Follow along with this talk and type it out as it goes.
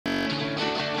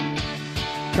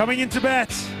Coming into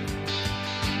bat.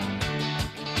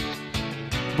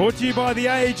 Brought to you by The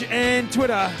Age and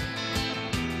Twitter.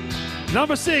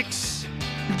 Number 6,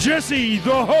 Jesse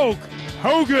the Hulk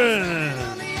Hogan.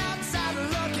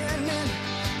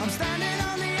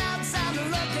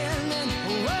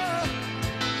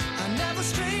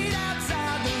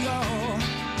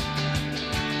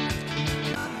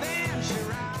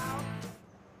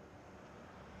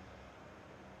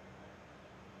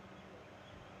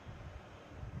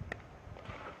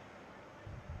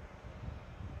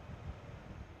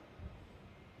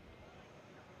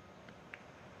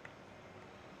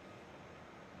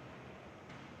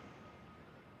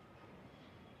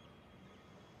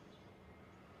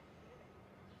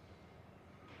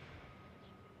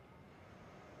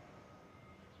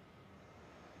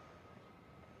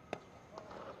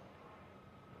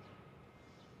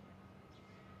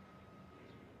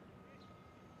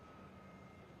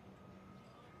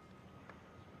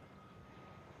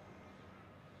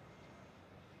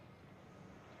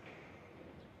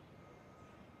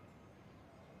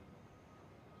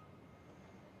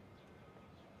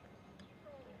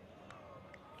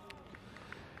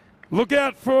 Look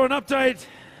out for an update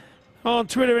on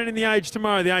Twitter and in The Age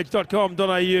tomorrow,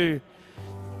 theage.com.au.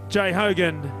 Jay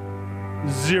Hogan,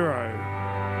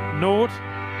 0, 0,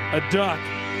 a duck,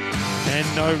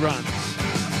 and no runs.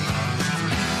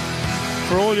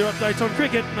 For all your updates on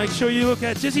cricket, make sure you look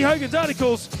at Jesse Hogan's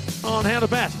articles on how to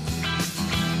bat.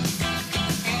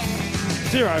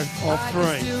 0 of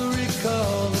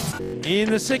 3. In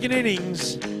the second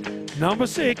innings, number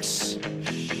 6,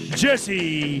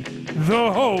 Jesse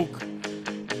the Hulk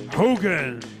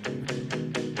Hogan.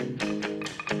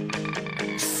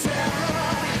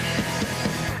 Sarah,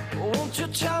 won't you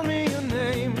tell me your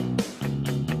name?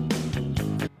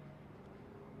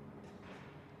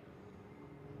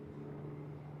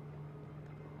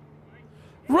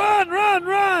 Run, run,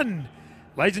 run!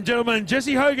 Ladies and gentlemen,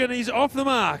 Jesse Hogan is off the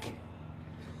mark.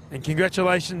 And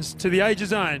congratulations to the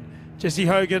Age's own Jesse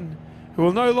Hogan, who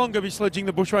will no longer be sledging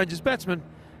the Bushrangers batsman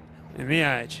in the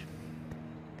Age.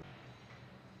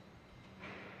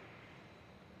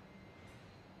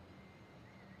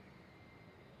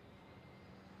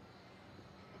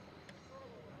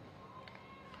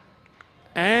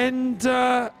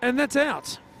 And that's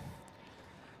out.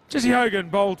 Jesse Hogan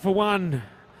bowled for 1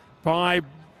 by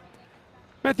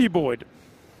Matthew Boyd.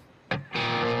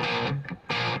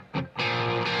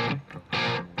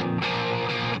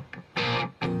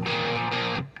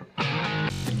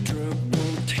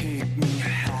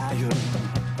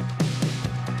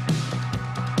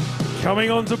 Coming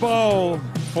on to bowl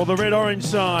for the red-orange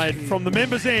side from the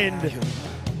members' end,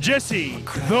 Jesse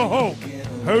the Hulk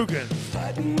Hogan.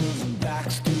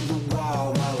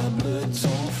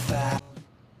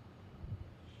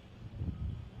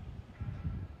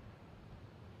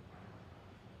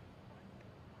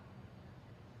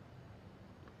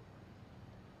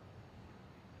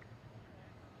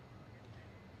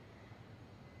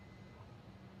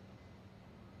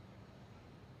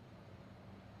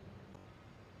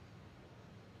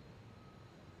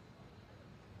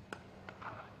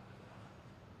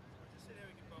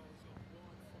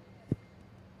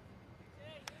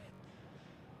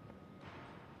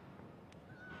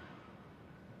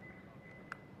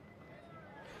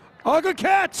 Oh, good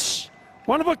catch!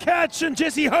 Wonderful catch, and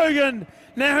Jesse Hogan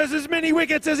now has as many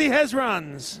wickets as he has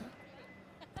runs.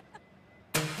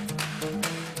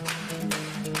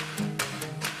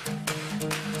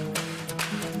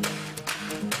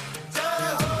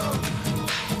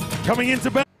 Coming into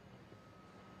bat.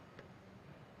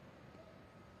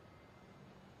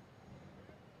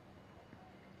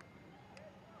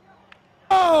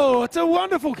 Oh, it's a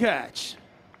wonderful catch.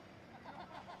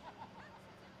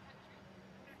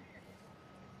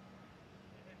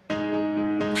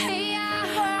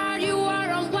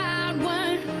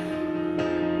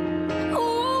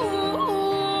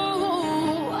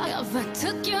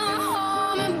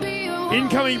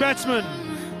 Incoming batsman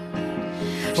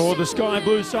for the sky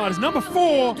blue side is number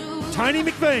 4, Tony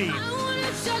McVean.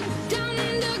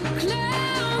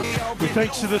 With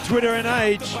thanks to the Twitter and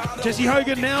Age, Jesse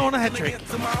Hogan now on a hat-trick.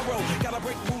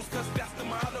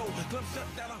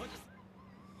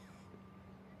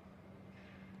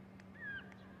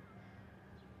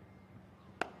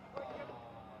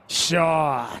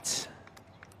 Shot.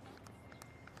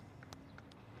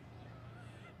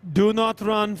 Do not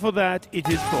run for that, it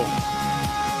is full.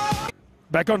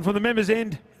 Back on from the members'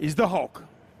 end is the Hulk.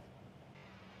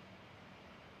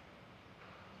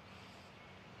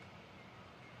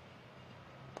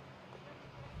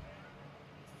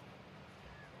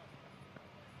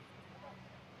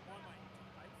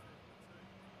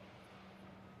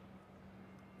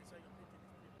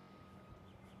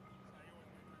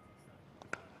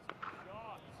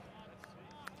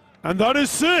 And that is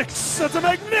 6. That's a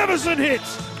magnificent hit.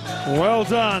 Well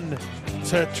done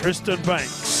to Tristan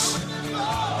Banks.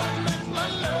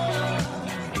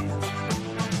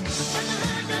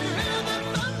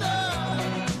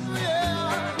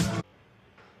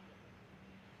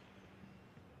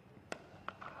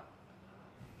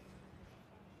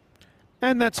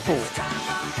 And that's 4.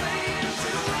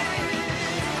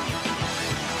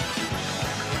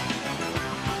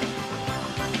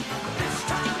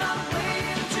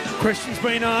 Questions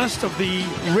been asked of the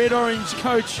red-orange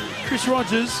coach, Chris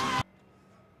Rogers.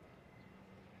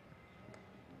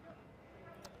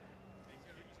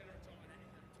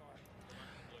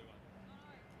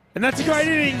 And that's a great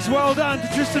innings. Well done to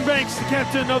Tristan Banks, the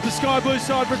captain of the Sky Blue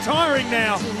side, retiring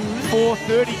now for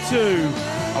 32.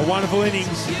 A wonderful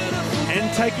innings.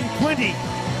 And taking 20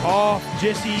 off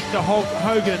Jesse the Hulk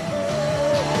Hogan.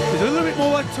 He's a little bit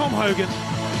more like Tom Hogan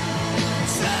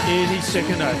in his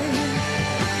second over.